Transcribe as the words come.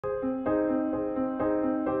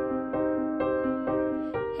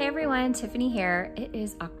Hey everyone, Tiffany here. It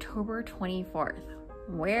is October 24th.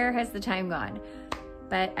 Where has the time gone?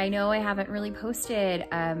 But I know I haven't really posted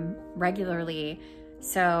regularly,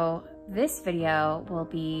 so this video will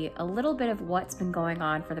be a little bit of what's been going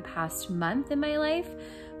on for the past month in my life,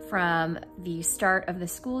 from the start of the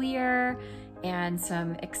school year and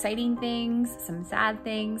some exciting things, some sad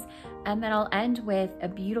things, and then I'll end with a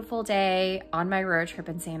beautiful day on my road trip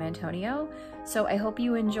in San Antonio. So I hope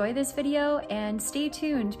you enjoy this video and stay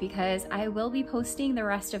tuned because I will be posting the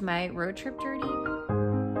rest of my road trip journey. All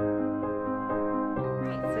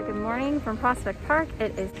right, so good morning from Prospect Park.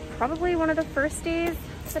 It is probably one of the first days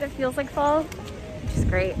that it feels like fall, which is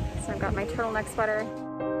great. So I've got my turtleneck sweater.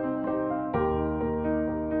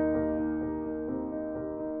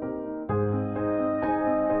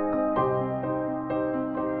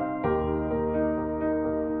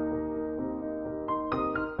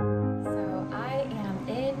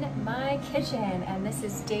 Kitchen, and this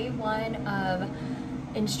is day one of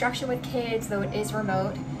instruction with kids, though it is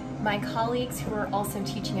remote. My colleagues who are also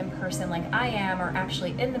teaching in person like I am are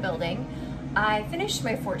actually in the building. I finished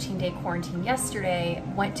my 14-day quarantine yesterday,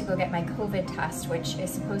 went to go get my COVID test, which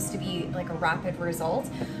is supposed to be like a rapid result,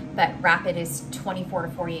 but rapid is 24 to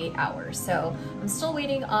 48 hours. So I'm still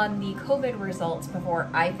waiting on the COVID results before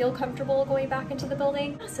I feel comfortable going back into the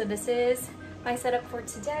building. So this is my setup for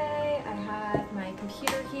today. I have my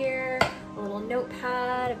computer here, a little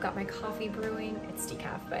notepad, I've got my coffee brewing. It's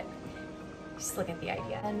decaf, but just look at the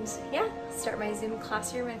idea. And yeah, start my Zoom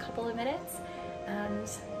classroom in a couple of minutes and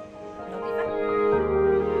it'll be fun.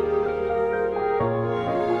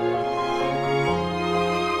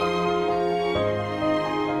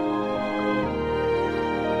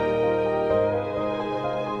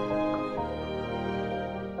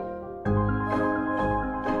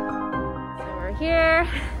 Here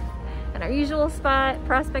at our usual spot,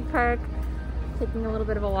 Prospect Park, taking a little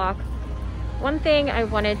bit of a walk. One thing I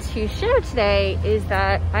wanted to share today is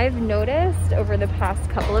that I've noticed over the past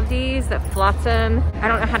couple of days that Flotsam, I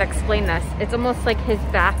don't know how to explain this, it's almost like his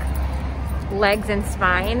back, legs, and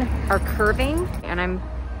spine are curving, and I'm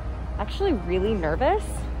actually really nervous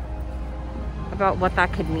about what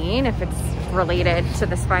that could mean, if it's related to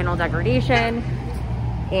the spinal degradation,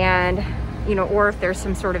 and you know, or if there's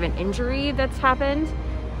some sort of an injury that's happened.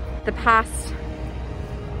 The past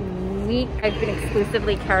week, I've been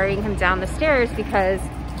exclusively carrying him down the stairs because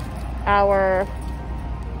our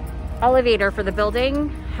elevator for the building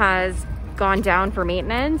has gone down for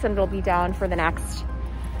maintenance and it'll be down for the next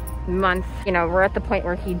month. You know, we're at the point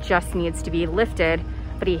where he just needs to be lifted,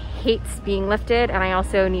 but he hates being lifted. And I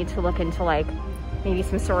also need to look into like maybe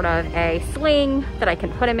some sort of a sling that I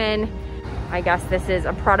can put him in. I guess this is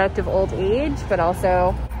a product of old age, but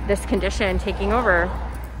also this condition taking over.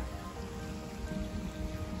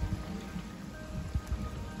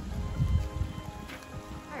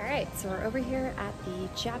 All right, so we're over here at the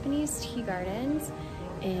Japanese Tea Gardens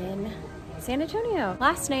in San Antonio.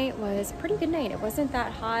 Last night was a pretty good night. It wasn't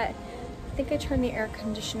that hot. I think I turned the air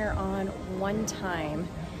conditioner on one time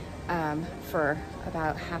for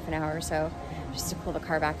about half an hour or so, just to cool the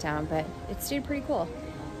car back down, but it stayed pretty cool.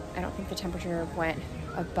 I don't think the temperature went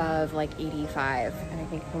above like 85, and I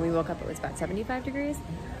think when we woke up it was about 75 degrees.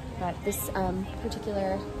 But this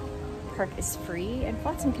particular park is free and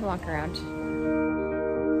Flotsam can walk around.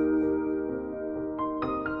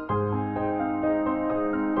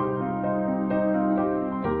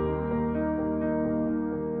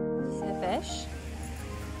 See the fish?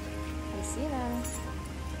 I see them.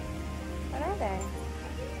 What are they?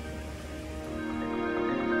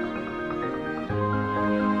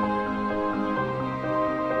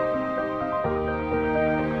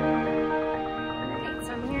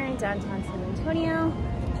 Downtown San Antonio,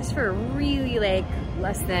 just for a really like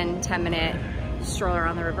less than 10-minute stroll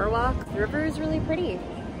around the river walk. The river is really pretty.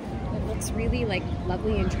 It looks really like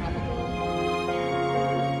lovely and tropical.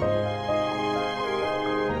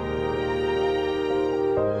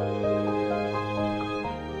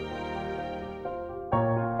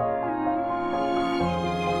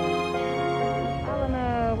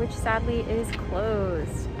 Alamo, which sadly is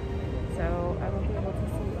closed, so I won't be able to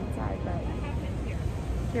see inside, but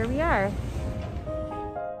here we are.